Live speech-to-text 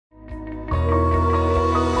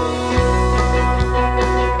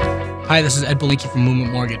Hi, this is Ed Belinky from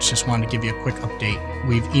Movement Mortgage. Just wanted to give you a quick update.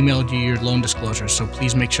 We've emailed you your loan disclosures, so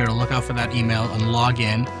please make sure to look out for that email and log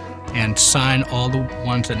in and sign all the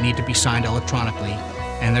ones that need to be signed electronically.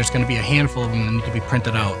 And there's going to be a handful of them that need to be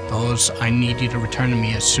printed out. Those I need you to return to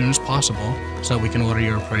me as soon as possible so that we can order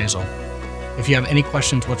your appraisal. If you have any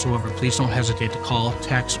questions whatsoever, please don't hesitate to call,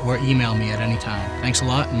 text, or email me at any time. Thanks a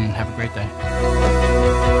lot and have a great day.